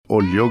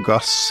olje og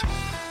gass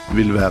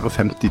vil være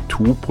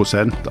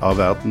 52% av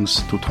verdens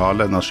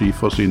totale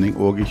energiforsyning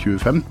også i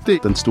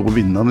 2050. Den store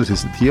vinneren de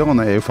siste 10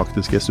 årene jo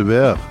faktisk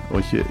SUV-er, og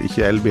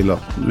ikke elbiler.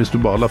 Hvis du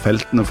bare lar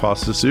feltene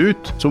fases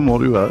ut, så må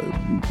du jo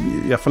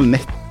i hvert fall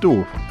netto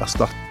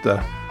erstatte,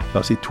 la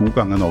oss si 2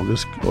 ganger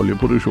Norges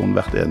oljeproduksjon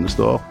hvert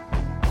eneste år.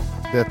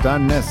 Dette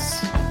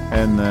Ness,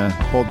 en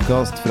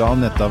podcast fra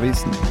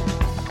Nettavisen.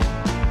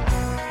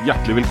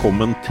 Hjertelig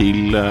velkommen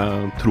til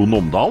Trond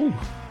Omdal,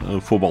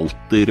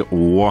 forvalter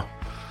og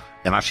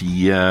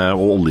energi-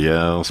 og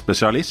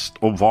oljespesialist.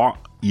 Og hva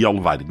i all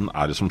verden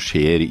det som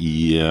skjer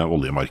i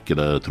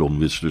oljemarkedet, Trond,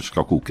 hvis du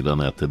skal koke det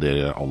ned til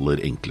det aller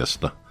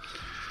enkleste?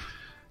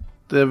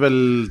 Det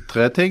vel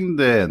 3 ting.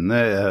 Det ene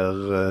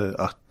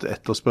at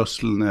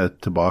etterspørselen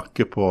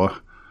tilbake på,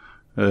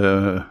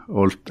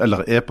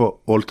 eller på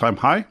all-time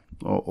high,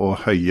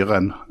 og høyere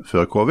enn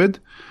før covid.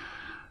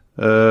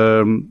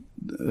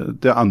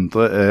 Det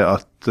andre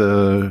at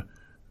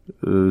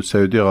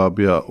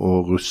Saudi-Arabia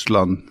og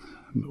Russland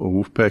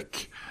og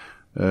OPEC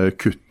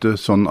kutter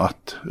sånn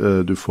at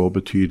du får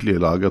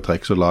betydelige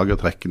lagertrekk, så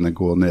lagertrekkene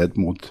går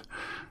ned mot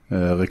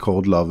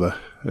rekordlave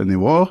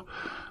nivåer.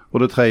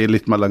 Og det tredje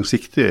litt mer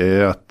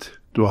langsiktige at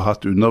du har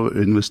hatt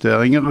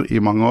underinvesteringer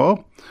i mange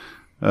år,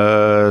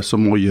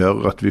 som må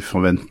gjøre at vi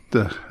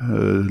forventer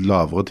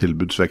lavere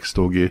tilbudsvekst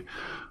også i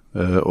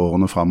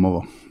årene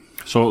fremover.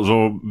 Så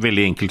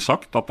veldig enkelt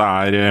sagt at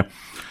det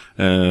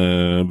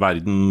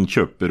verden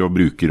kjøper og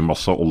bruker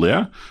masse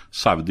olje.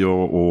 Saudi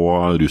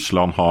og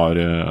Russland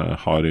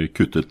har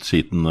kuttet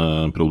sin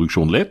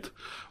produksjon litt,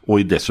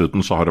 og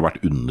dessuten så har det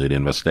vært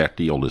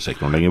underinvestert i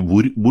oljesektoren lenge.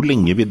 Hvor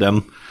lenge vil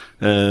den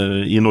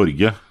i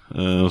Norge?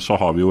 Så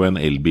har vi jo en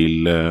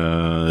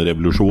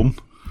elbilrevolusjon.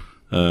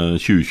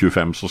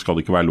 2025 så skal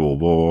det ikke være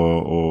lov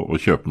å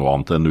kjøpe noe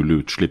annet enn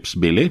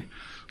nullutslippsbiler.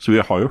 Så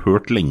vi har jo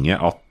hørt lenge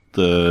at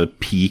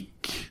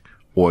peak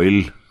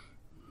oil,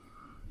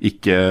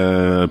 ikke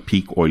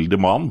peak oil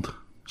demand,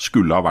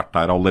 skulle ha vært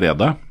der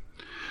allerede.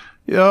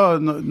 Ja,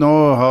 nå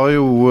har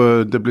jo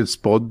det blitt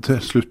spådd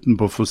slutten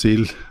på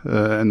fossil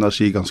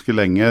energi ganske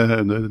lenge.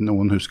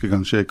 Noen husker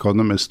kanskje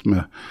Economist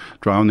med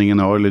Drowning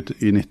in Oil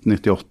i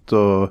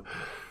 1998.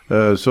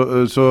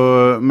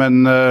 Men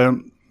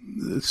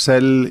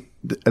selv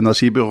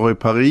energibyrået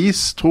i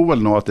Paris tror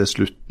vel nå at det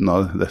slutten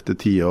av dette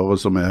 10-året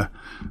som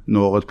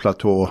når et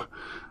platå.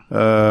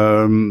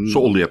 Så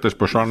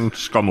oljeetterspørselen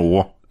skal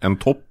nå en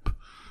topp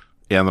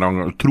en eller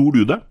annen gang. Tror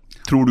du det?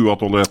 Tror du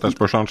at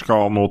oljeetterspørselen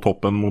skal nå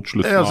toppen mot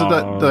slutten av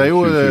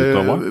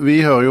 2020-tallet? Vi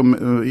hører jo,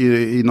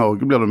 i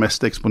Norge blir det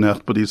mest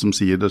eksponert på de som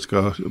sier det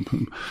skal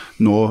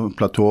nå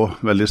platå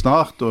veldig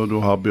snart, og du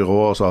har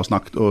byråer som har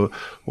snakket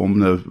om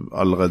det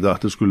allerede,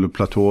 at det skulle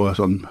platå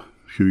sånn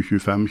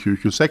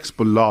 2025-2026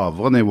 på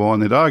lavere nivå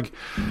enn i dag.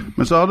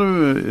 Men så har du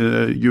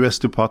US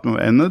Department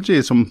of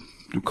Energy, som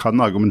du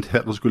kan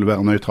argumentere skulle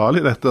være nøytral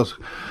i dette,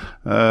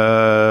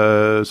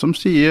 som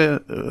sier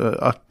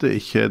at det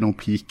ikke noen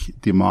peak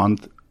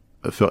demand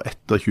før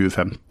etter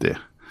 2050.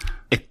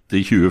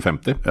 Etter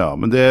 2050? Ja,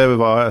 men det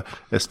var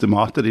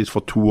estimatet de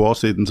for 2 år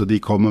siden, så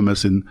de kommer med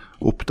sin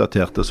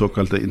oppdaterte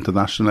såkalte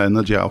International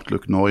Energy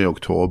Outlook nå i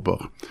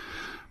oktober.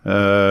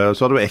 Så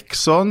har du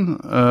Exxon,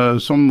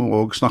 som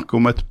også snakker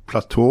om et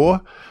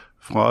platå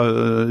fra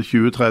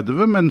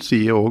 2030, men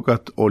sier også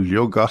at olje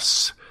og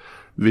gass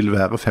vil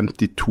være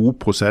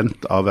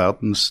 52% av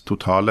verdens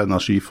totale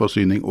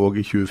energiforsyning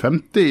også i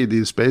 2050 i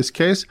de space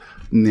case,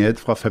 ned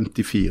fra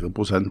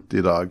 54%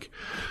 i dag.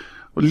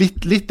 Og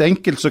litt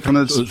enkelt så kan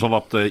det... Sånn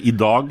at i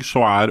dag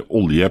så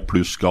olje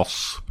pluss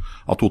gass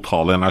av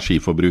totale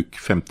energiforbruk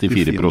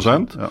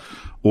 54%, ja.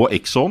 Og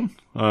Exxon,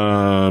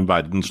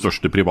 verdens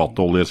største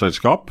private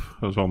oljeselskap,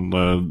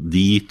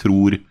 de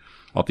tror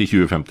at i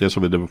 2050 så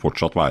vil det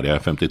fortsatt være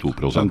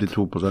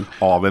 52%.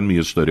 Av en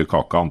mye større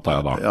kake, antar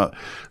jeg da. Ja,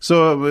 så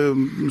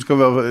skal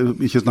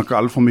vi ikke snakke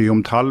alt for mye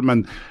om tall,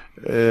 men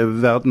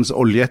verdens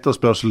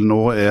oljeetterspørsel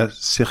nå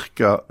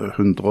cirka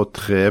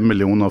 103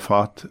 millioner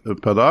fat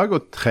per dag,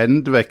 og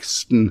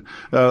trendveksten,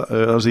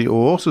 altså i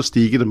år så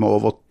stiger det med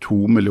over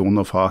 2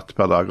 millioner fat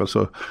per dag,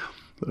 altså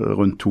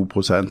rundt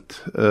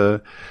 2%.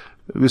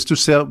 Hvis du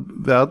ser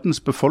verdens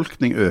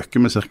befolkning øke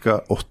med ca.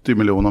 80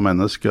 millioner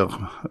mennesker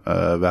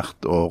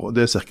hvert år, og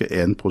det ca.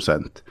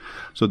 1%.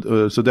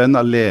 Så den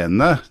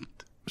alene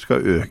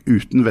skal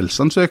uten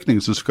velstandsøkning,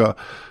 så skal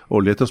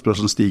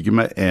oljeetterspørselen stige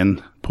med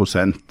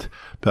 1%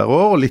 per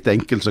år, og litt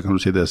enkelt så kan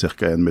du si det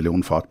ca. 1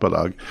 million fat per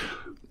dag.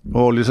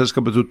 Og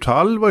oljeselskapet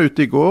Total var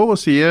ute i går og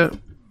sier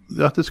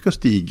at det skal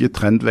stige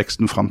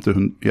trendveksten frem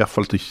til i hvert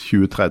fall til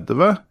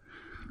 2030,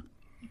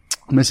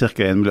 med ca.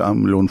 1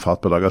 million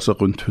fat per dag, altså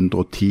rundt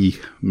 110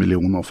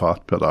 millioner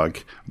fat per dag.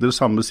 Det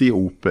samme sier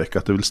OPEC,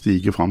 at det vil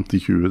stige frem til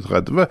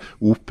 2030.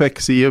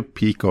 OPEC sier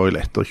peak oil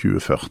etter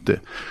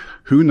 2040.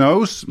 Who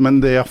knows,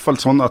 men det i hvert fall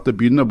sånn at det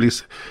begynner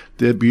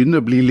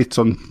å bli litt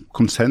sånn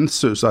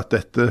konsensus at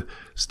dette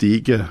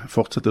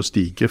fortsetter å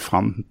stige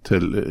frem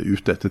til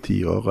ut etter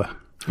 10 året.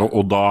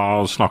 Og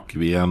da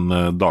snakker vi en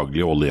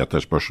daglig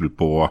oljeetterspørsel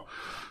på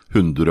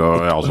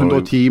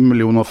 110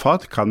 millioner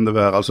fat kan det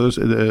være. Altså,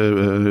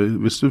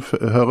 hvis du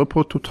hører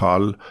på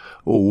Total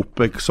og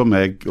OPEC som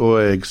jeg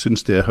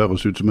synes det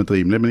høres ut som et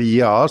rimelig, men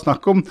IEA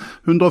snakker om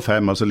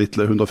 105, altså litt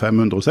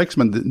 105-106,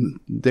 men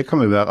det kan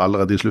vi være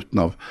allerede i slutten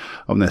av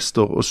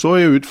neste år. Og så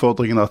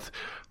utfordringen at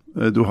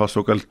du har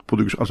såkalt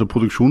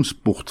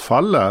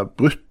produksjonsbortfallet,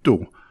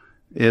 brutto,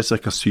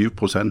 ca.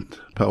 7%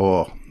 per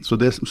år. Så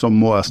det som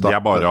må erstatte...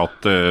 Det bare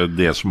at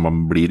det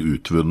som blir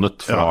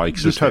utvunnet fra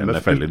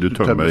eksisterende feller, du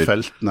tømmer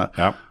feltene.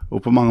 Ja.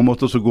 Og på mange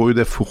måter så går jo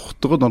det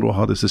fortere når du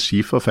har disse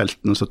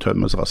skiferfeltene som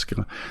tømmes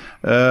raskere.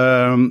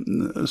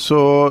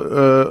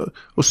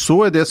 Og så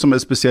det som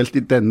spesielt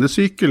i denne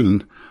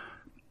sykelen,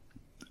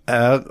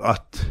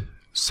 at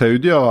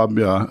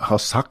Saudi-Arabia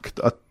har sagt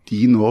at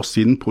de når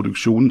sin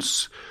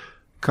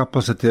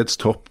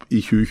produksjonskapasitetstopp i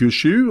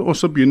 2027, og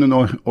så begynner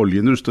nå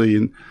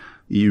oljeindustrien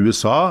i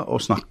USA og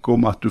snakke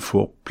om at du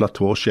får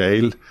platå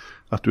shale,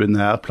 at du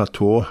nær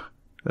platå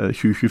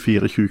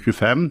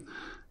 2024-2025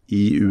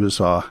 i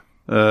USA.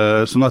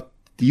 Sånn at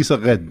de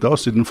som reddet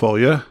oss i den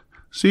forrige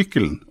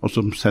sykelen, og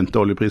som sendte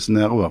oljeprisen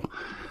nedover,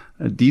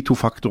 de to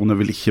faktorene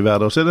vil ikke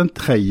være der. Så det en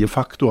tredje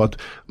faktor at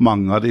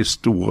mange av de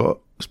store,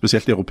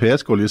 spesielt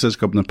europeiske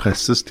oljeselskapene,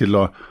 presses til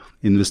å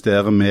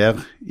investere mer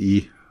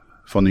i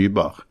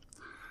fornybar.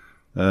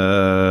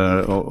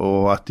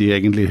 Og at de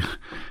egentlig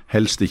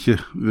helst ikke,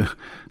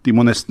 de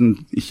må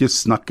nesten ikke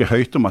snakke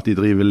høyt om at de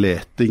driver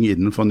leting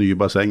innenfor nye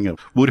bassenger.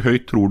 Hvor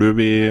høyt tror du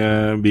vi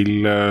vil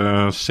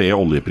se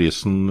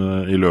oljeprisen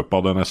i løpet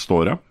av det neste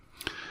året?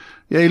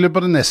 Ja, i løpet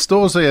av det neste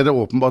året så det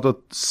åpenbart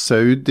at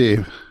Saudi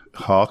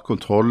har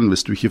kontrollen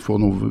hvis du ikke får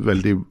noe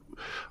veldig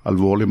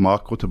alvorlig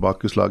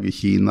makrotilbakeslag i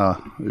Kina,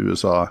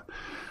 USA.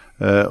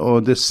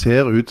 Og det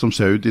ser ut som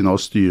Saudi nå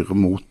styrer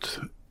mot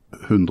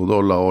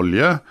 $100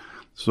 olje,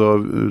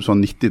 så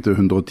 90 til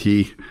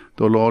 110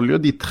 dollar olje.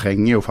 De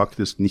trenger jo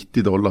faktisk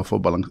 $90 for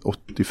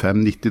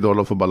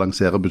 $85-90 for å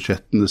balansere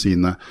budsjettene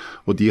sine,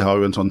 og de har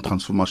jo en sånn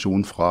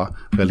transformasjon fra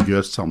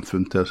religiøst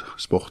samfunn til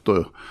sport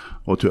og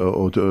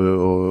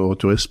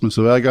turisme.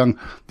 Så hver gang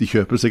de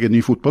kjøper seg en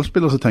ny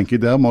fotballspiller, så tenker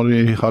jeg der må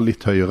de ha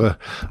litt høyere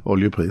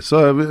oljepris. Så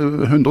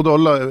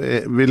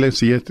 $100 vil jeg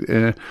si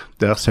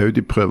der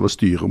Saudi prøver å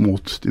styre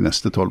mot de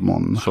neste 12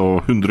 månedene.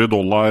 Så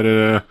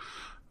 $100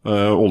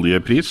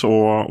 oljepris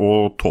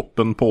og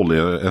toppen på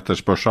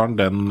oljeetterspørselen,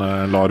 den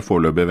lar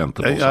foreløpig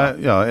vente på seg.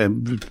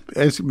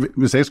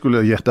 Hvis jeg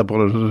skulle gjette på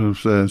det,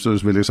 så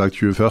ville jeg sagt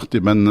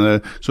 2040, men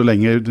så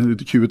lenge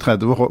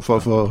 2030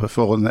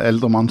 for en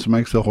eldre mann som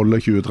jeg, så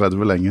holder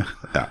 2030 lenge.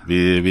 Ja,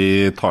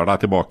 vi tar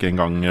deg tilbake en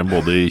gang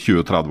både i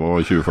 2030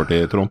 og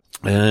 2040, Trond.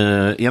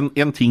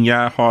 En ting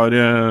jeg har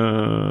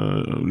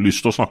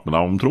lyst til å snakke med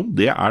deg om, Trond,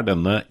 det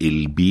denne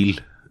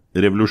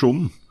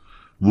elbilrevolusjonen.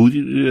 Hvor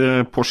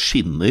på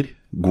skinner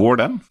går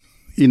den?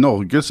 I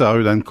Norge så har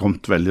jo den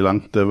kommet veldig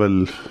langt. Det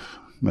vel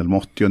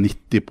mellom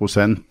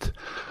 80-90%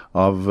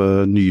 av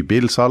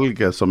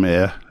nybilsalget som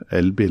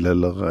elbil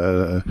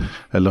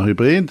eller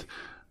hybrid.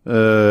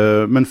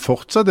 Men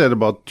fortsatt det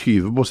bare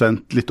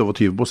 20%, litt over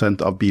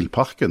 20% av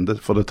bilparken,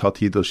 for det tar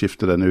tid å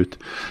skifte den ut.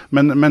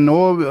 Men nå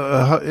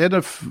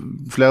det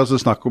flere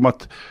som snakker om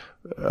at,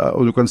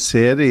 og du kan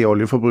se det i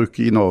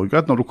oljeforbruket i Norge,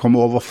 at når du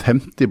kommer over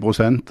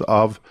 50%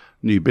 av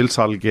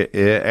nybilsalget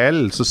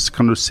el, så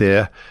kan du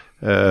se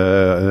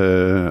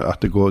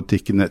at det går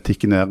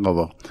tikke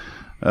nedover.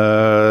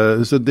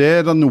 Så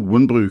det det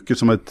noen bruker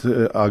som et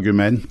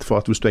argument for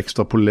at hvis du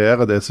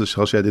ekstrapolerer det som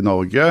har skjedd i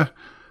Norge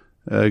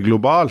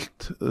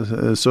globalt,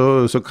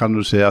 så kan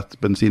du se at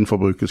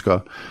bensinforbruket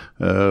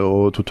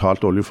og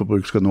totalt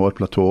oljeforbruk skal nå et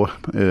platå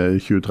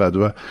i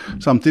 2030.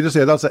 Samtidig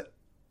så det altså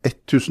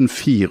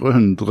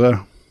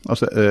 1400,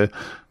 altså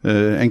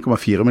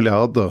 1,4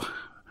 milliarder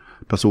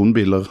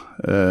personbiler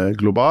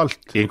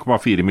globalt.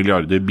 1,4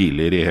 milliarder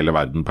biler i hele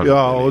verden.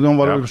 Ja, og nå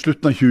var det på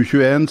slutten av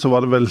 2021, så var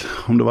det vel,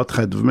 om det var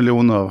 30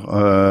 millioner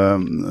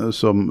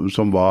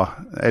som var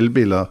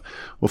elbiler.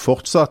 Og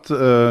fortsatt,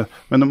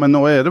 men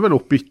nå det vel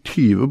oppe i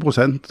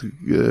 20%,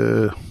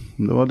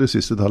 det var det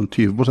siste tallet,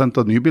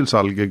 20% av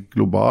nybilsalget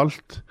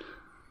globalt.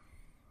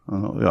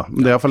 Ja,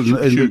 men det i hvert fall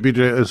en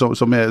nybil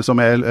som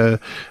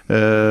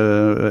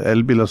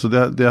elbiler, så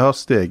det har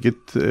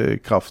steget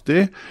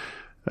kraftig.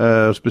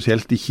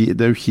 Spesielt det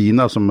jo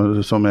Kina som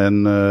en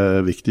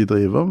viktig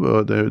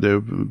driver, det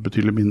jo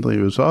betydelig mindre i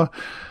USA,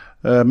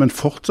 men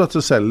fortsatt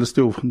så selges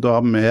det jo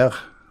da mer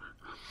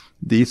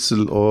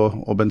diesel-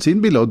 og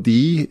bensinbiler, og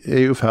de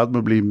jo i ferd med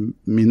å bli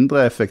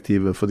mindre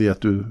effektive fordi at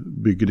du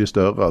bygger de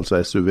større,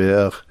 altså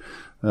SUV-er.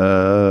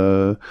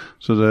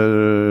 Så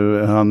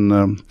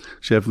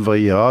sjefen for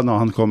IA, når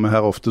han kommer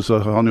her ofte, så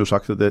har han jo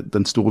sagt at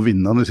den store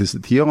vinneren de siste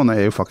 10 årene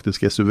jo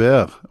faktisk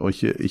SUV-er, og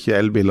ikke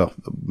elbiler.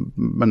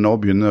 Men nå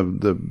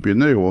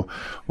begynner jo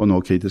å nå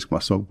kritisk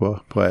masse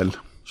på el.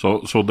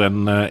 Så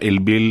den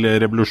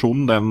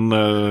elbilrevolusjonen, den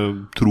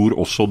tror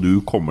også du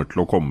kommer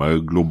til å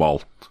komme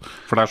globalt.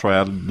 For der så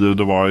jeg,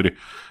 det var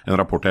en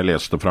rapport jeg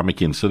leste fra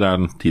McKinsey, det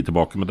en tid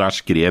tilbake, men der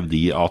skrev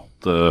de at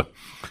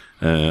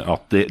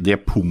at det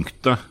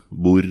punktet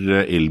hvor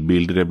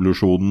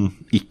elbilrevolusjonen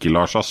ikke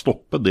lar seg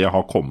stoppe, det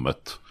har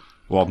kommet,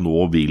 og at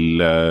nå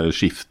vil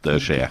skiftet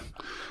skje.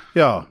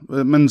 Ja,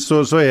 men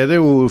så det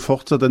jo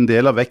fortsatt en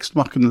del av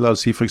vekstmarkedet, la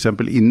oss si for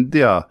eksempel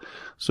India,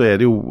 så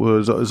det jo,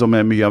 som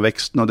mye av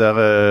veksten, og der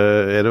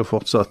det jo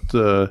fortsatt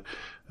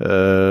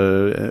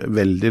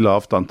veldig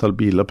lavt antall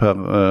biler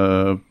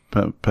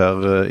per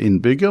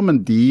innbygger,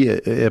 men de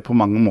på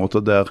mange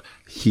måter der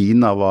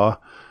Kina var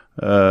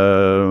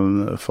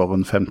for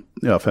en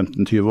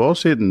 15-20 år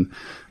siden.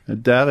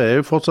 Der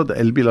jo fortsatt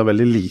elbiler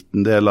veldig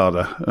liten del av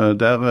det.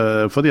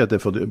 Fordi at det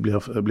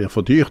blir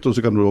for dyrt, og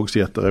så kan du også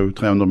si at det jo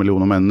 300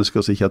 millioner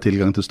mennesker som ikke har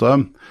tilgang til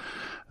strøm.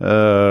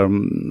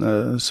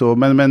 Og så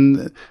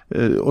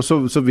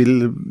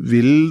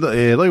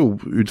det jo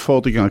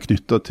utfordringer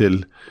knyttet til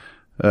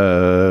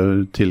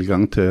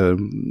tilgang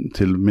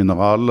til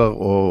mineraler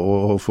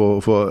og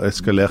få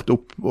eskalert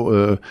opp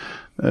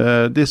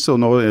disse, og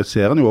nå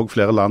ser en jo også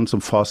flere land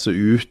som faser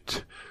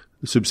ut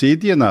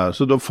subsidiene,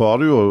 så da får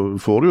du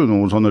jo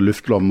noen sånne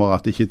luftlommer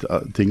at ikke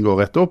ting går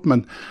rett opp,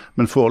 men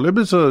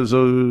foreløpig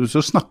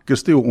så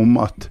snakkes det jo om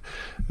at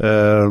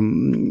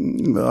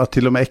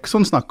til og med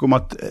Exxon snakker om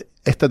at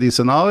et av de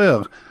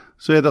scenarier,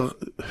 så det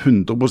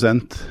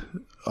 100%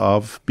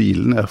 av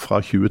bilene fra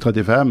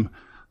 2035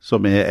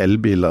 som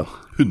elbiler.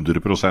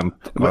 100%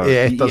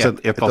 et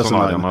av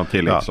scenariene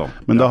til Exxon.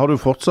 Ja, men da har du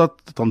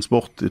fortsatt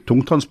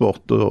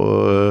tungtransport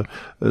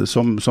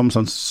som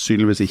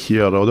sannsynligvis ikke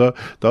gjør det. Og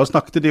da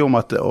snakket de om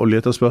at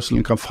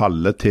oljeetterspørselen kan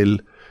falle til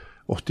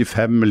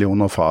 85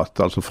 millioner fat,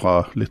 altså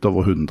fra litt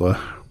over 100.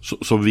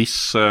 Så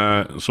hvis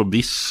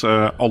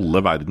alle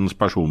verdens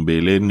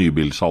personbiler,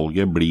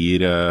 nybilsalget,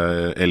 blir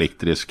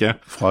elektriske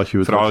fra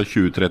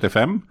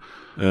 2035,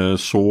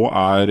 så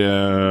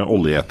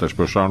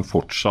oljeetterspørselen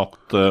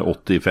fortsatt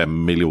 85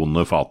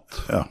 millioner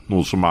fat. Ja.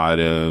 Noe som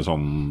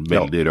sånn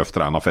veldig røft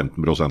regnet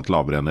 15%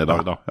 lavere enn i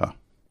dag. Da. Ja.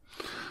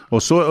 Og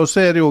så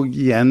det jo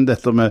igjen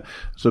dette med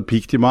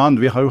peak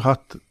demand. Vi har jo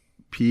hatt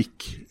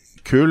peak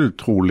kull,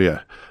 trolig,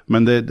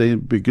 men det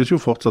bygges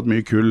jo fortsatt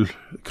mye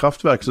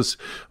kullkraftverk,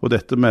 og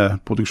dette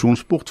med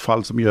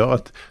produksjonsbortfall som gjør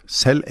at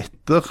selv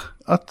etter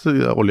at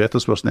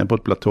oljeetterspørselen på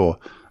et platå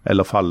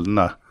eller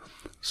fallende,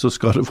 så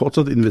skal det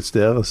fortsatt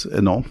investeres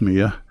enormt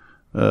mye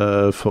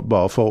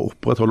bare for å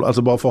opprettholde,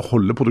 altså bare for å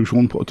holde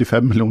produksjonen på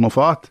 85 millioner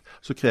fat,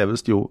 så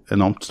kreves det jo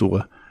enormt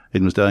store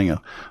investeringer.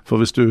 For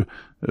hvis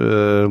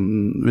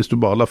du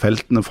bare lar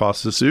feltene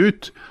fases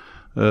ut,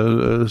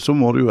 så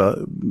må du jo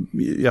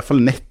i hvert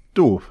fall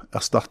netto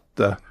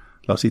erstatte,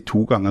 la oss si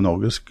 2 ganger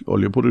Norges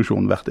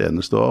oljeproduksjon hvert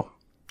eneste år.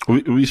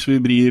 Og hvis vi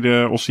blir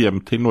oss hjem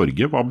til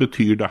Norge, hva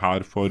betyr det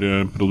her for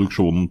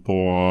produksjonen på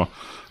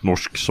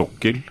norsk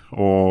sokkel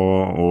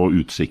og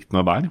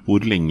utsiktene der?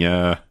 Hvor lenge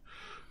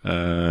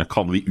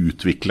kan vi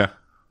utvikle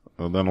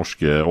den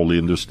norske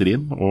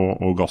oljeindustrien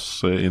og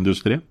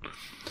gassindustrien?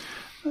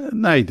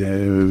 Nei, det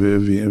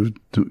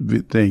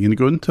ingen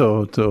grunn til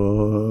å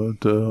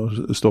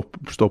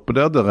stoppe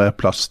der. Det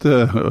plass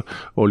til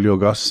olje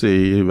og gass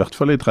i hvert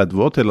fall i 30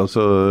 år til.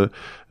 Altså,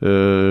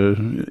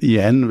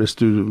 igjen, hvis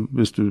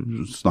du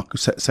snakker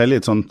selv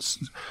i et sånt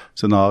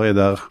scenario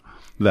der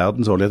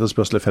verdens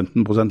oljeetterspørsel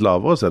 15%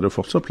 lavere, så det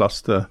fortsatt plass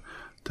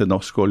til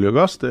norsk olje og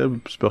gass. Det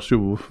spørs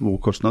jo hvor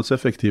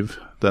kostnadseffektiv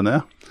den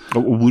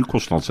Og hvor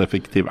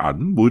kostnadseffektiv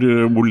den?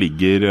 Hvor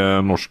ligger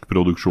norsk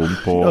produksjon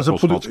på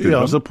kostnadskurven?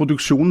 Altså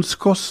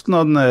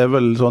produksjonskostnaden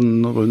vel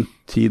sånn rundt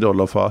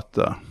 $10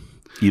 fatet.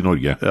 I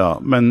Norge? Ja,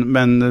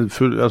 men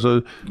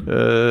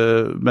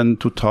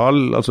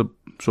total, altså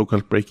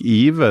såkalt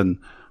break-even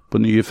på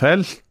nye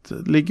felt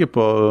ligger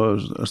på,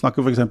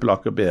 snakker for eksempel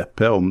Aker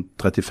BP om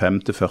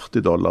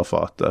 $35–40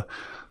 fatet.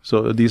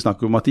 Så de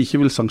snakker om at de ikke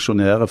vil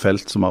sanksjonere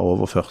felt som har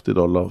over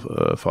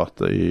 $40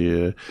 fatet.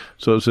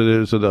 Så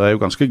det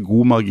jo ganske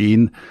god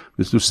margin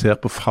hvis du ser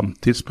på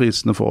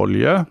fremtidsprisene for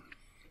olje.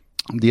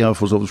 De har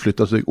for så vidt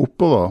flyttet seg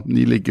oppover.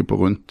 De ligger på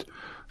rundt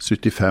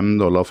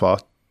 $75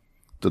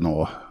 fatet nå.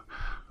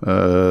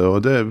 Og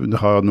det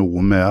har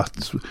noe med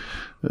at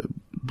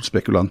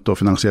spekulanter og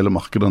finansielle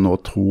markeder nå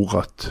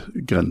tror at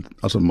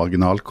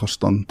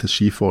marginalkostnaden til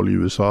skiferolje i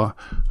USA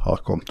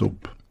har kommet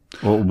opp.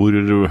 Og hvor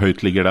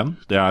høyt ligger den?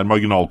 Det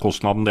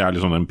marginalkostnaden, det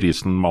liksom den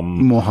prisen man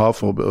må ha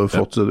for å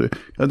fortsette.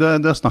 Ja,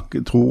 det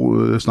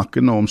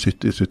snakker nå om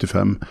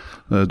 $70–75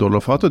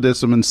 fat, og det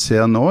som en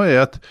ser nå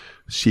at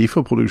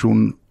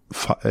skiferproduksjonen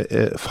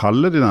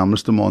faller de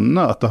nærmeste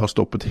månedene, at det har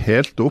stoppet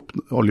helt opp.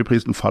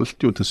 Oljeprisen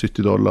falt jo til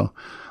 $70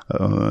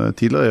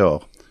 tidligere i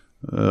år.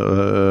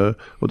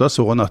 Og da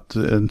så en at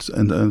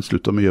en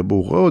slutter mye å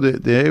bore, og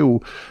det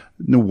jo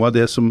noe av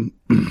det som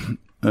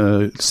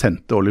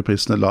sendte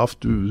oljeprisene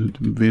lavt.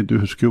 Du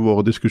husker jo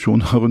våre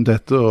diskusjoner rundt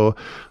dette og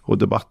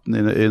debatten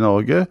i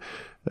Norge.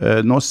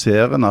 Nå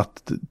ser en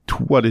at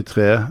 2 av de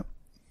 3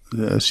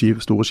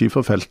 store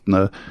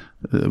skiferfeltene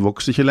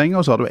vokser ikke lenger,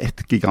 og så har du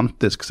et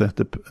gigantisk som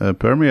heter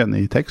Permian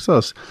i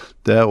Texas.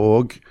 Der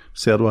også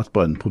ser du at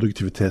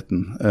brønnproduktiviteten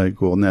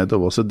går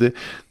nedover. Så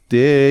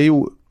det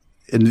jo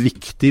en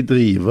viktig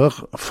driver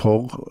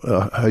for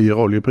høyere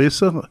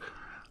oljepriser,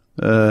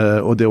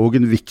 Og det er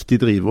også en viktig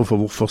driver for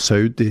hvorfor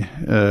Saudi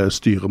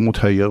styrer mot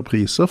høyere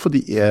priser, for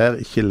de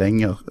ikke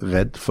lenger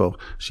redd for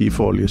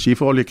skiferolje.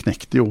 Skiferolje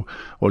knekte jo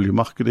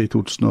oljemarkedet i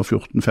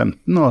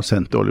 2014-15 og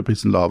sendte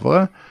oljeprisen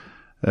lavere.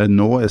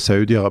 Nå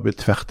Saudi-Arabia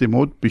tvert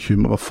imot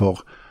bekymret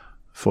for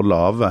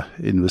lave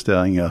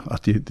investeringer.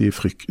 At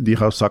de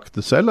har sagt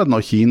det selv, at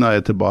når Kina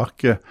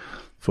tilbake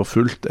for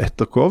fullt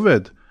etter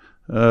covid,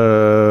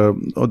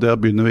 og der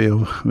begynner vi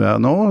å være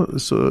nå,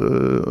 så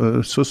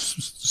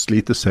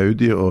sliter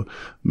Saudi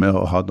med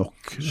å ha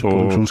nok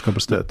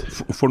produksjonskapasitet.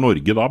 For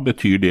Norge da,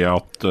 betyr det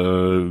at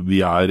vi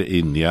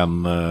inne i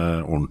en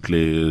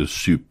ordentlig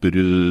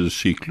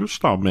supersyklus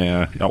da,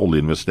 med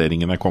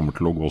oljeinvesteringene kommer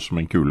til å gå som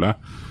en kule?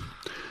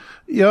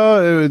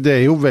 Ja,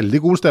 det jo veldig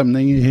god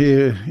stemning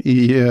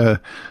i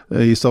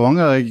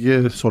Stavanger.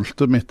 Jeg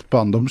solgte mitt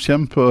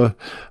barndomshjem på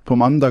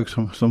mandag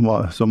som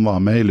var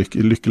med i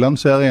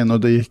Lykkeland-serien,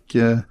 og det gikk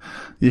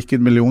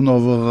 1 million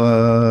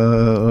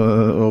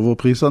over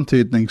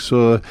prisantydning,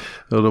 så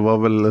det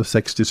var vel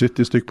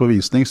 60-70 stykk på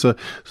visning, så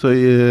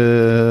i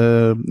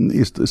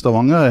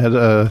Stavanger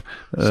det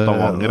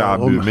Stavanger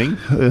booming.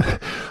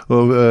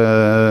 Og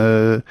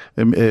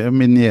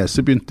min niese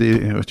begynte i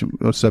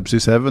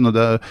Subsea 7, og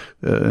der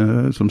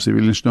som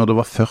sivilingeniør, det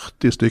var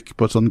 40 stykk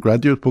på et sånt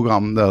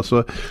graduate-program der,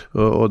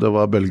 og det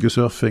var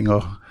bølgesurfing,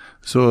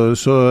 så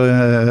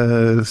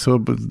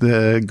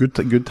det good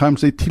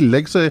times. I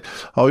tillegg så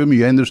har jo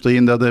mye av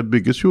industrien der det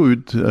bygges jo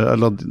ut,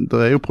 eller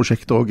det jo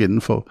prosjekter også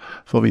innenfor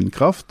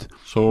vindkraft.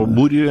 Så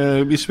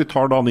hvis vi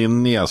tar da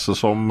din niese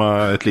som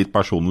et litt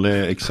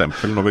personlig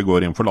eksempel når vi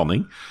går inn for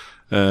landing,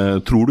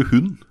 tror du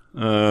hun,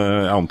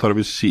 jeg antar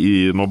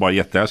nå bare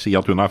gjetter jeg, si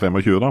at hun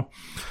 25 da,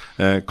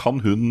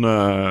 kan hun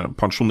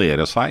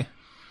pensjonere seg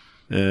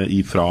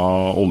fra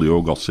olje-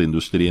 og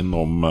gassindustrien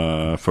om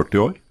 40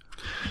 år?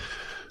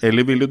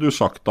 Eller ville du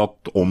sagt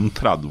at om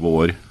 30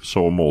 år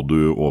så må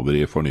du over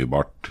i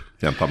fornybart,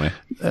 jenta mi?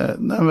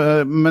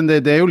 Men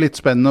det jo litt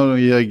spennende å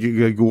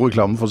gi god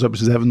reklame for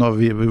Subsea 7,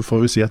 og vi får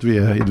jo si at vi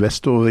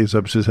investorer i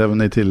Subsea 7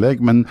 i tillegg,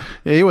 men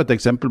det jo et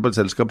eksempel på et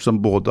selskap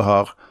som både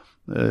har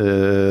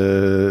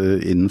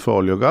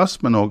innenfor olje og gass,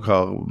 men også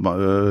har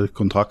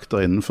kontrakter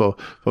innenfor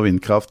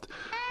vindkraft.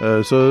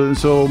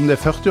 Så om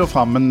det 40 år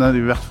frem, men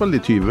i hvert fall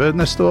de 20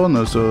 neste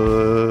årene, så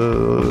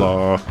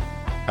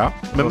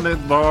men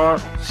da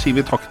sier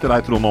vi takk til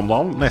deg, Trond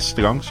Omdal.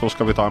 Neste gang så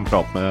skal vi ta en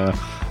prat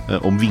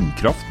om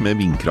vindkraft med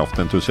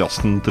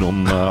vindkraftentusiasten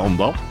Trond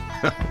Omdal.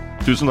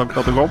 Tusen takk for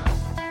at du kom.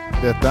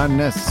 Dette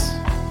Ness,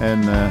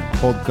 en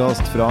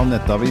podcast fra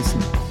Nettavisen.